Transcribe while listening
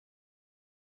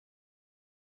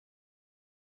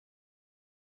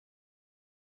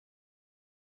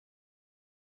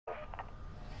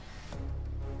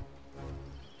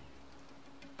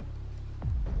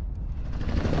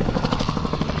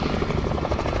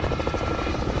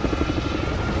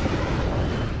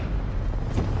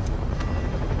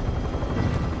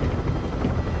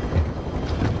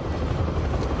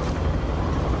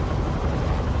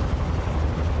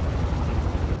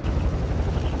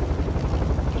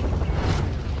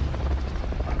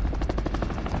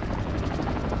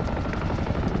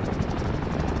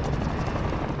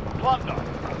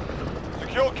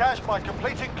cash by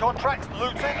completing contracts,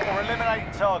 looting, or eliminating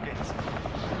targets.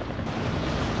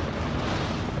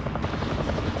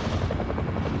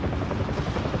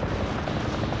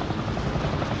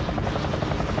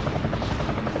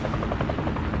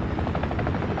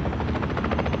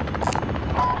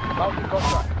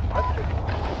 Multi-contract. Let's do it.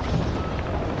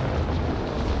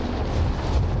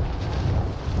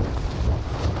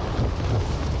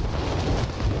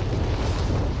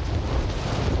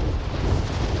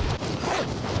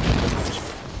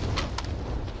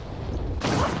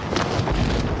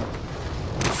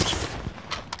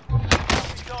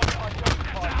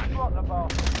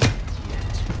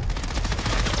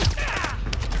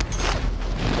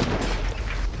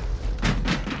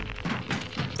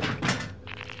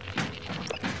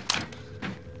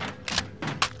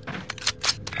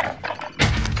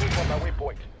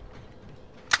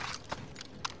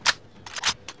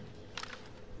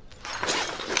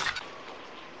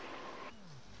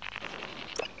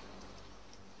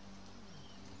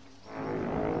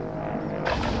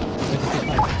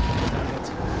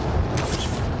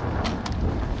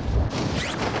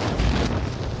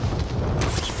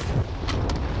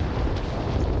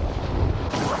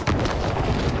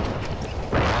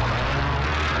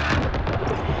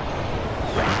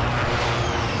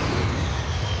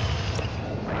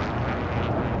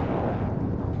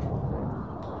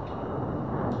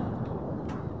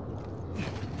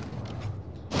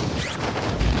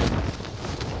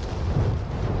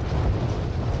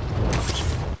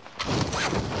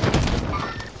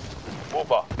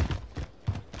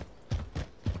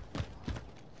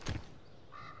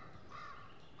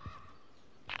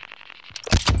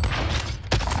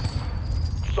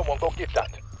 Someone go get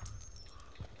that.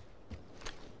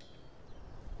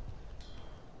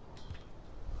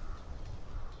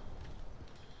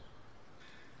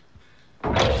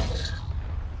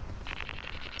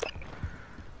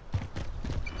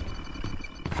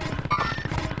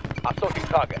 Assaulting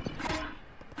target.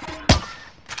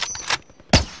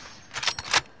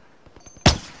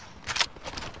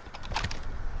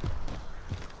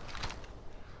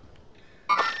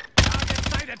 Target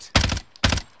sighted.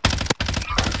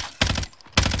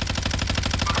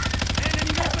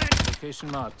 Enemy movement.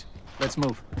 Location marked. Let's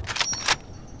move.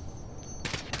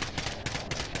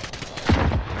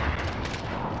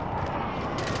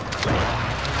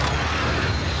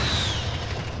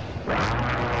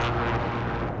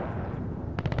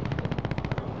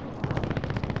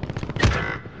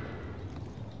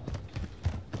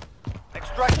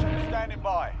 Extraction is standing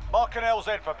by. Mark an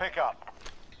LZ for pickup.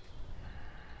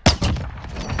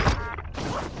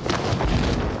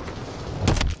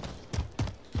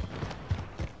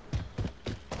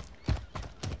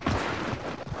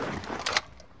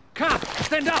 Car,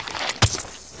 stand up!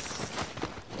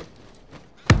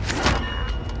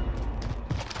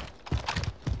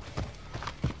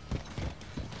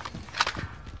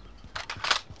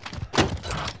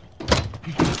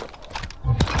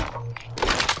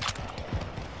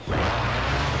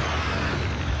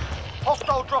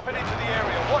 Hostile dropping into the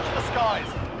area. Watch the skies.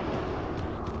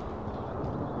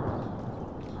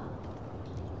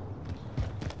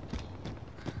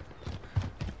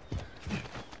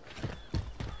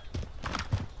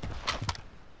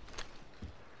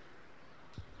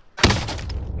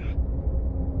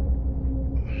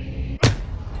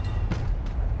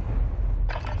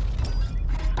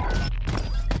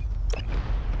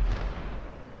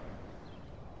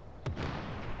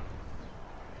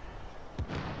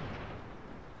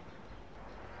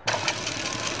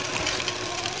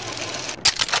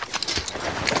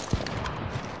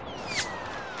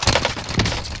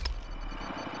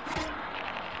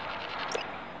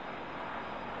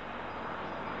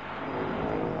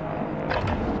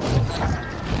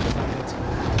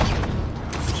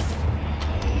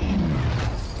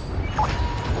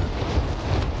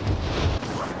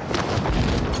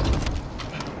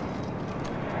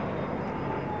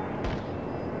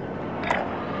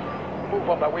 Move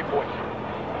on that waypoint.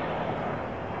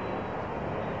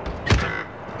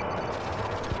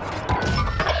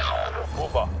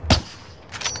 Over.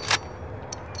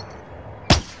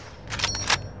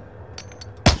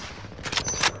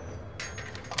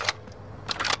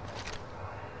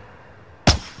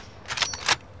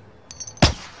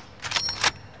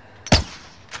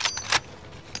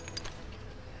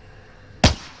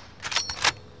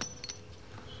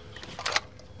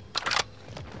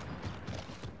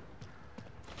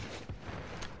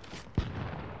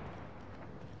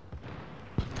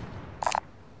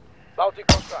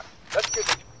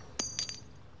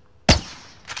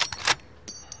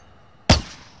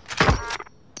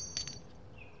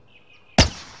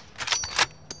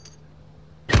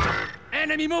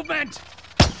 Enemy movement!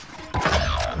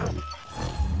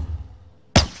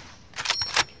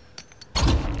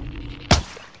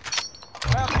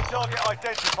 Bounty target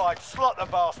identified. Slot the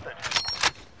bastard.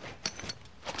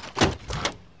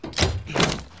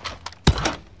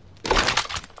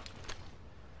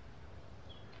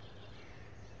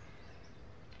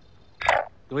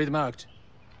 Grid marked.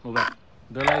 Move up.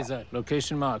 The laser.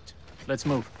 Location marked. Let's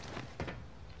move.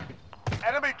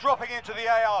 Enemy dropping into the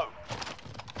AO.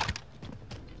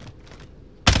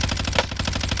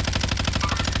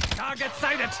 Target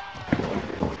sighted!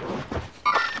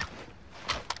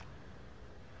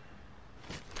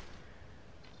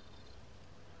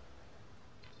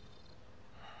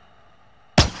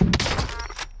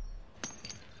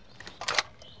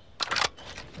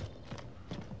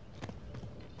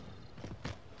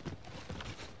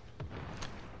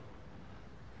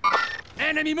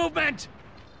 Enemy movement!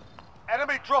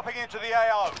 Enemy dropping into the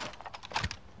AO.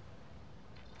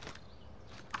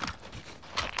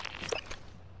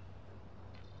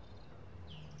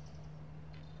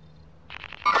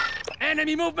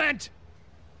 Enemy movement!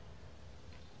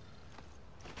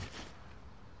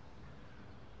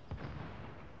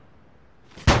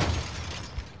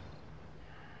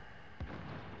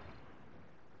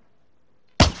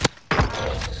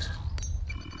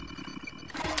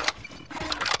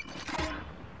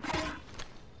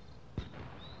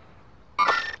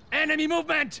 Enemy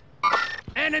movement!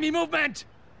 Enemy movement!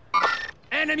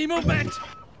 Enemy movement!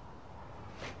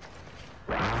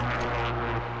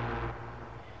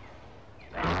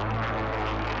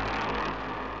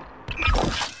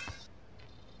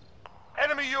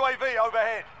 Enemy UAV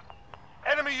overhead.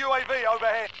 Enemy UAV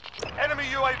overhead. Enemy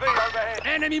UAV overhead.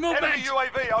 Enemy movement! Enemy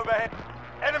UAV overhead.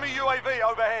 Enemy UAV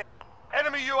overhead.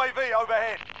 Enemy UAV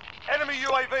overhead. Enemy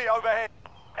UAV overhead.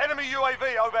 Enemy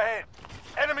UAV overhead.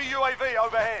 Enemy UAV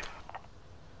overhead.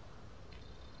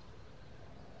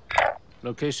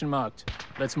 Location marked.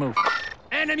 Let's move.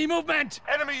 Enemy movement!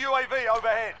 Enemy UAV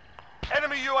overhead.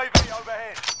 Enemy UAV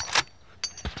overhead.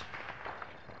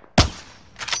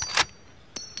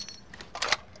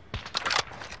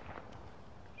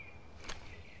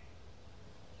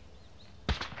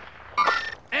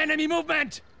 Enemy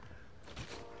movement!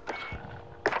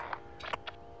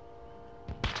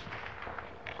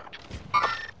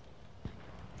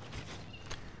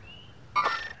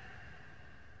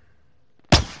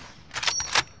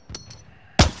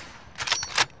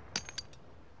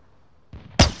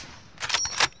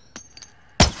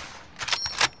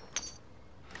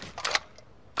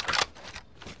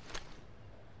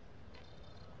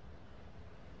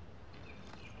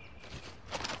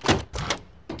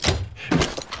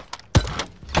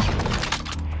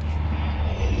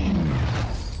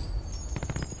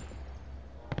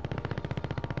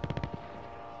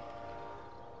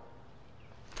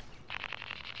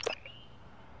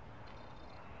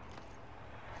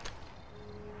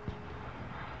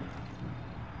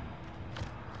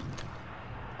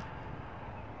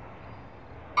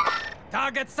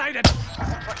 Target sighted!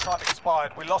 Contract time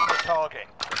expired. We lost the target.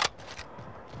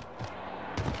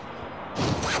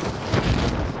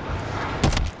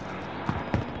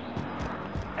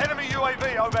 Enemy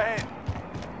UAV overhead.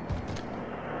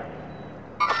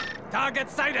 Target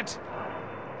sighted!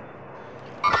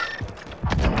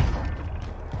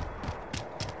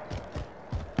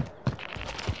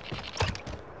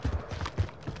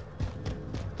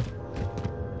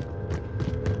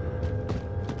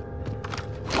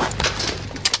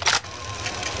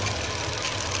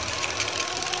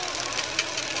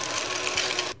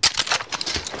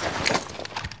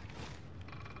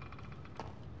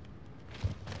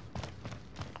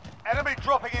 Enemy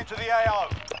dropping into the AO.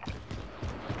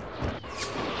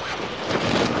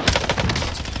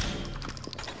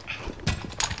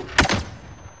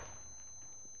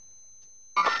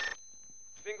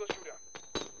 Single shooter.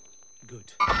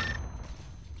 Good.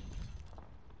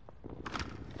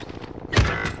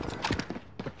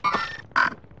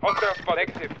 Hostile spot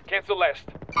active. Cancel last.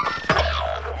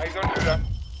 Eyes on shooter.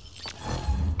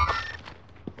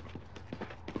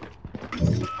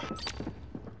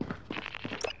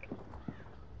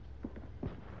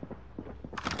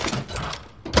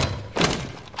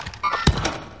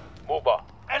 Mover.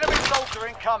 Enemy soldier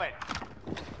incoming.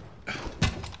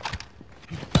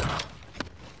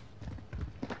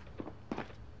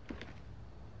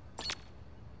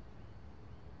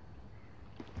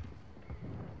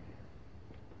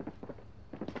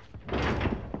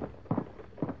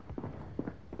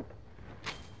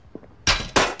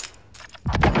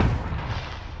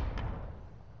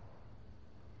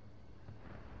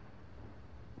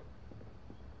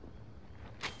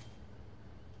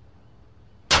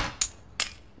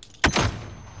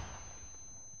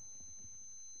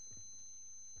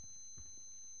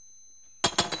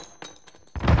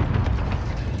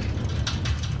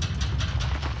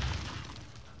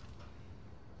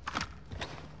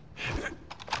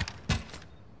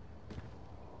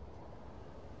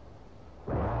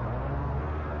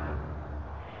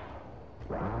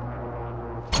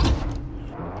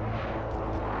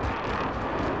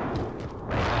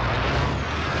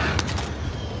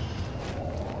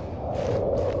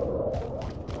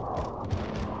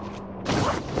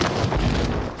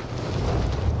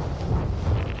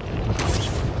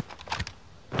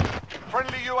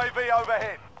 UAV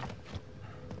overhead.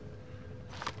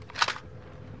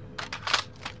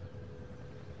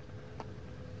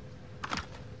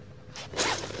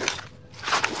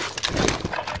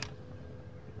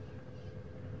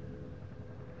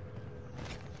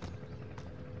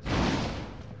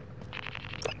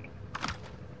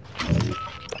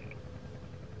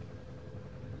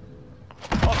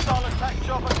 Hostile attack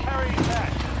chopper carrying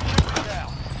cash. Shoot it down.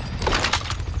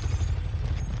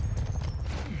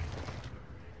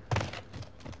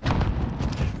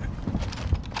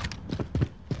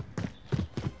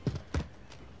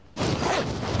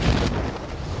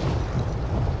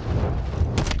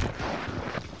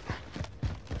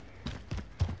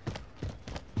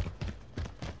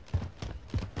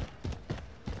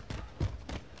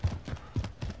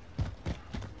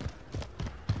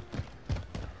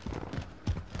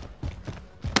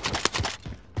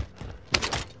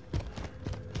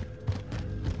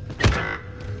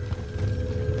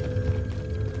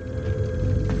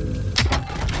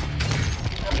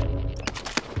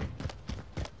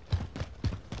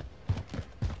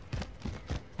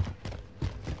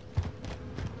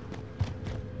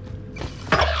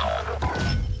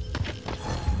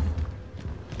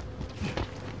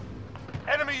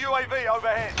 Enemy UAV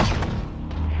overhead.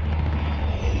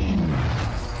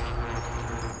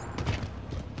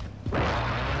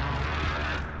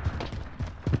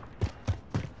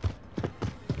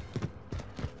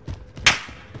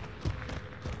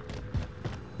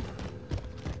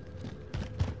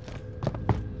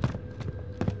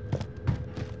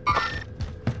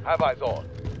 Have eyes on.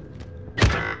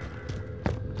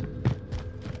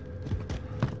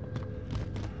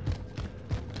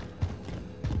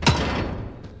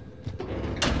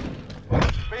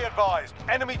 Be advised,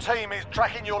 enemy team is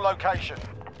tracking your location.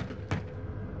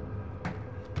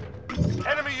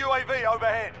 Enemy UAV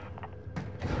overhead.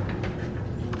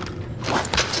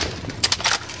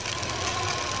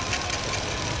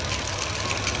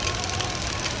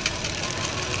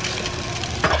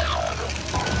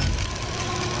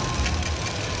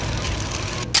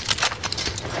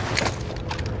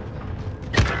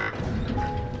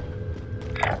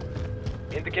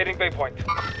 Indicating bay point.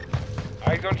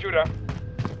 Eyes on shooter.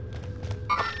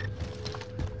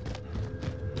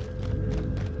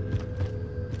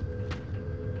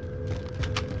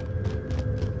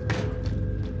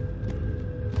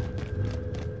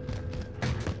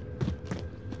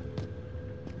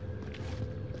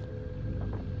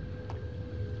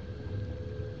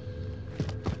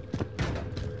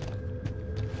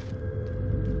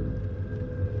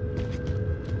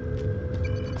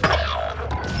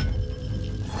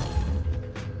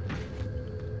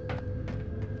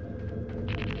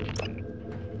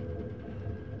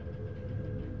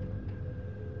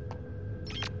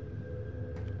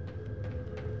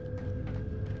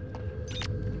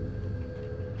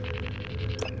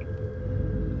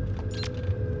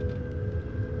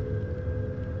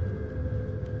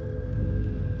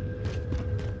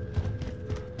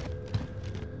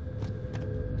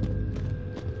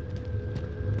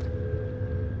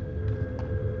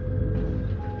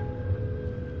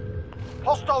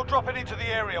 Hostile dropping into the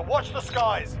area. Watch the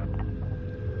skies.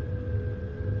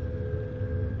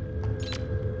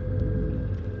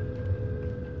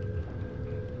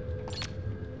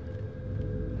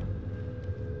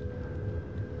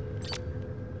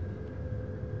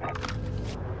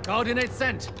 Coordinates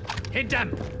sent. Hit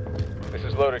them. This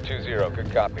is loader 2-0.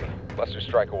 Good copy. Cluster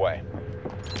strike away.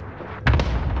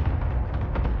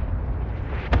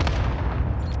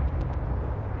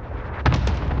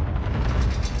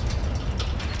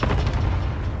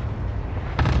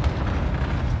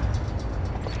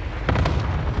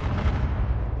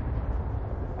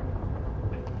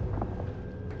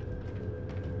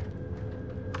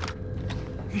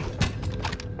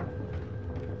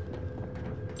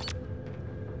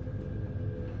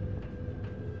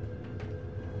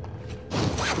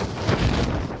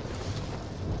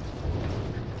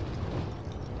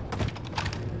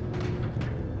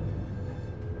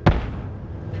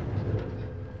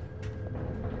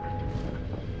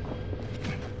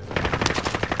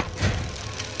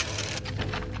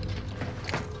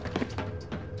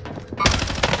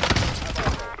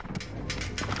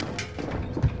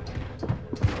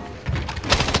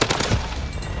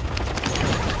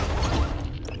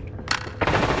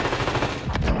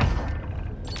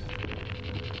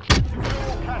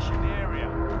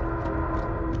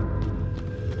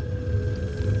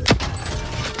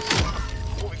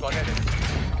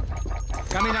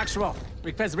 Coming actual.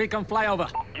 Request recon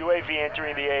flyover. UAV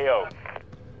entering the AO.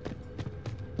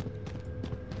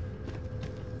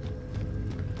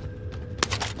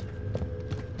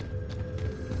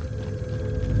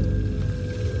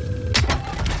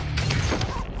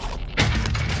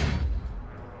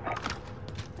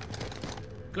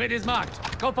 Grid is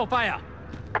marked. Go for fire.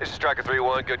 This is Striker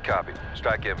 3-1, good copy.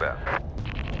 Strike inbound.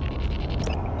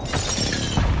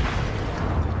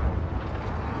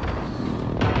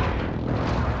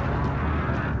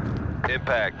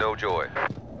 Impact, no joy.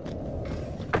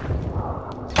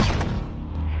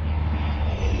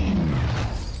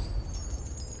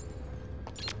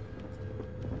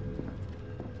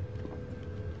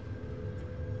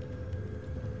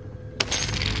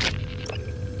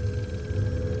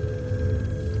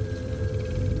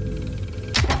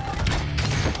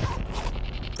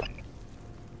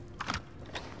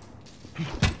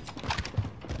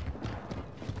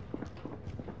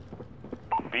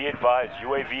 Be advised,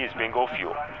 UAV is bingo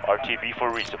fuel. RTB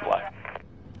for resupply.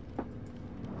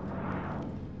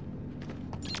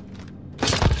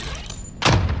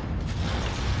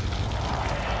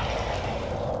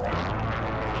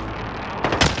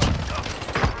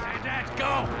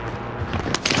 Go!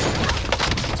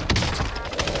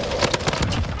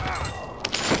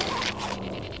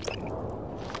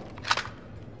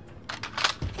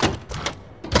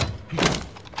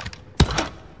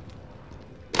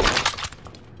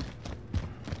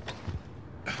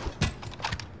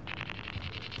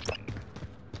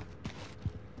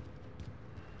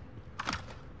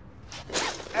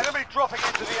 Enemy dropping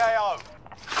into the AO.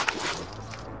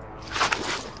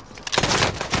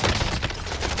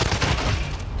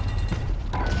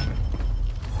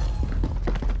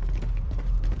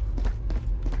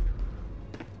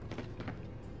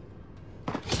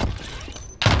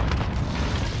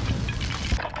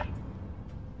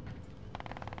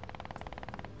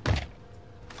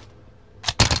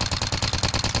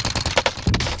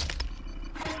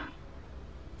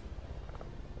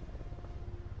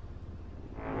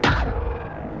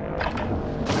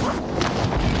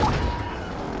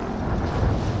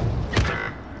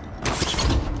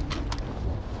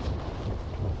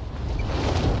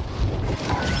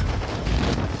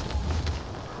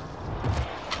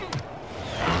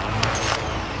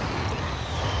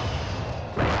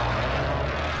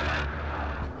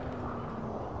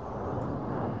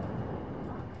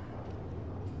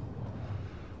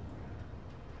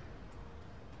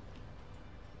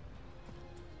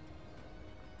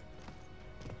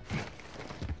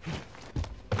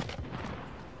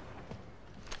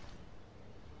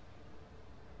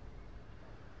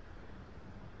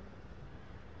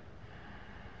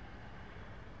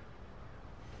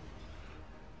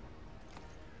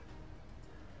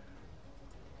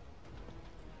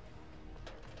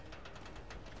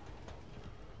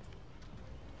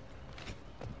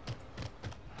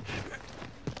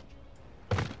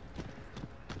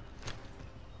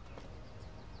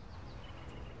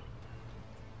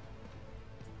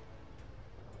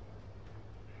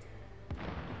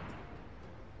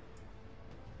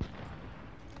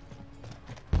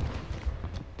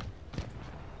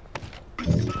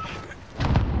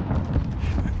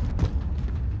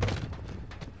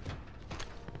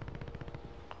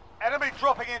 Enemy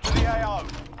dropping into the AO.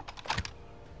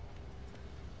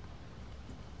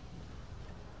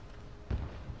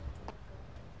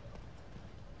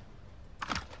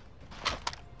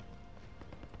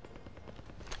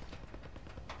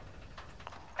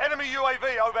 Enemy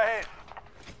UAV overhead.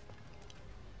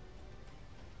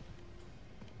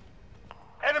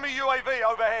 Enemy UAV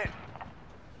overhead.